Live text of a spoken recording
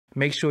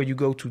make sure you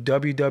go to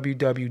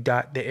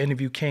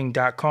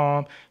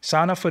www.theinterviewking.com,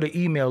 sign up for the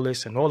email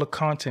list, and all the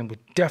content will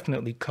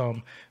definitely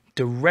come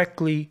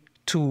directly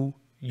to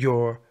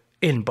your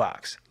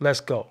inbox.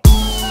 Let's go.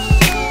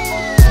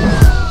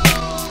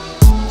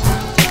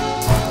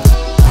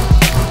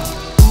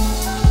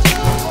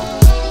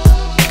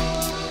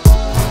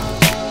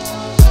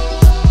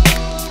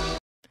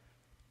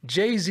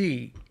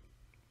 Jay-Z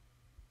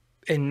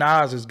and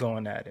Nas is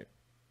going at it.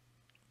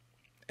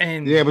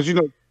 And yeah, but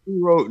you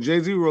know,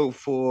 Jay-Z wrote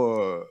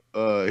for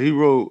he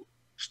wrote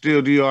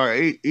Still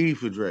D.R.E.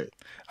 for Dre.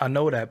 I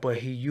know that, but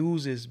he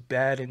uses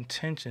Bad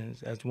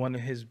Intentions as one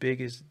of his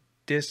biggest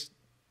diss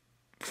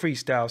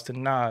freestyles to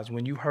Nas.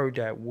 When you heard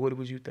that, what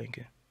was you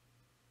thinking?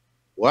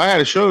 Well, I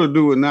had a show to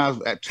do with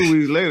Nas at 2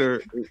 weeks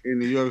later in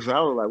New York, so I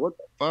was like, what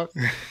the fuck?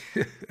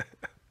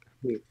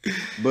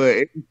 But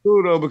it's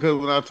cool though, because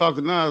when I talk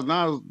to Nas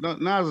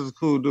is a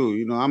cool dude.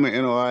 You know, I'm an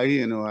NOI,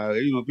 he NOI.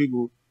 You know,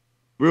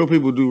 real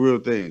people do real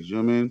things. You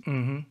know what I mean?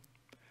 Mm-hmm.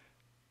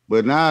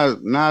 But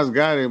Nas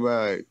got it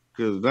by,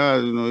 because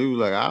Nas, you know, he was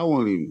like, I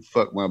won't even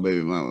fuck my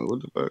baby mama.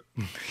 What the fuck?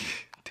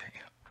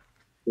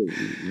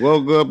 Damn.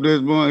 Woke up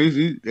this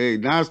morning. Hey,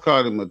 Nas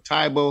called him a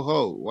Tybo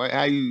hoe.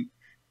 Why?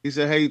 He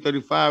said, hey, you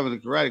 35 in the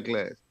karate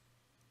class.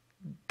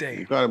 Damn.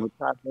 He called him a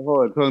Tybo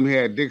hoe and told him he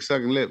had dick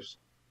sucking lips.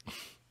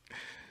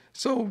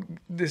 So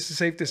this is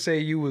safe to say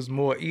you was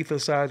more Ether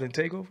side than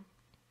Takeover?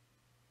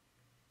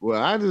 Well,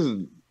 I just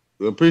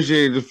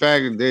appreciated the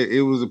fact that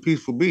it was a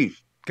peaceful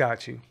beef.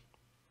 Got you.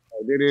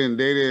 They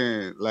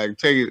didn't like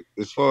take it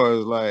as far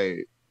as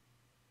like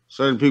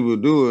certain people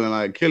do and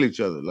like kill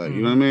each other. Like,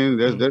 you know what I mean?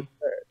 That's bad.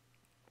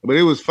 But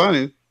it was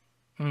funny.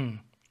 You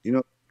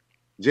know,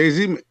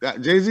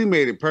 Jay-Z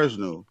made it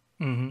personal.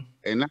 And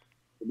not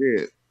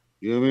did.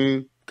 You know what I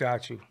mean?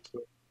 Got you.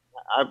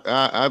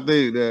 I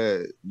think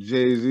that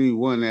Jay-Z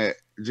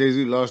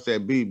lost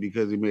that beat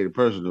because he made it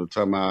personal,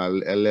 talking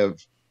about I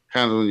left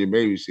condoms on your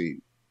baby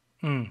seat.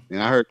 And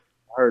I heard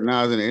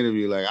Nas in the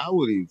interview like, I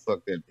wouldn't even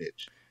fuck that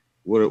bitch.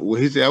 What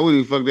he said, I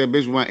wouldn't even fuck that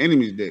bitch with my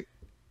enemy's dick.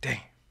 Damn.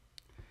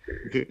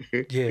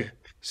 Yeah.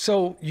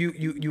 So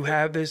you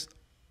have this.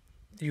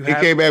 He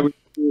came back with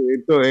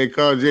he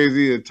called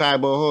Jay-Z a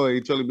Tybo hoe.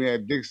 He told him he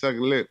had dick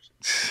sucking lips.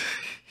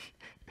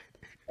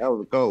 That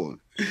was a cold one.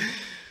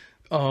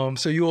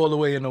 So you all the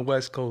way in the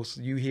West Coast,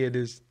 you hear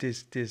this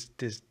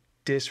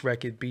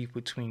record beef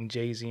between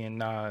Jay-Z and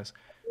Nas.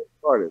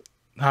 Artists.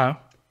 Huh?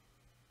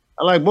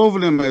 I like both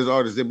of them as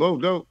artists. They're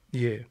both dope.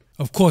 Yeah.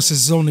 Of course,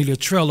 this is only the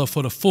trailer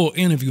for the full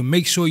interview.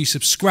 Make sure you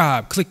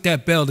subscribe. Click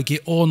that bell to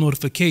get all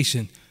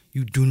notification.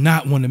 You do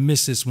not want to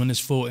miss this when this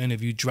full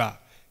interview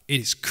drop.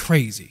 It is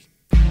crazy.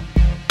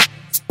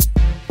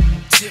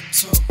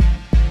 Tiptoe.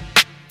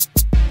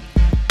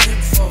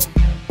 Info.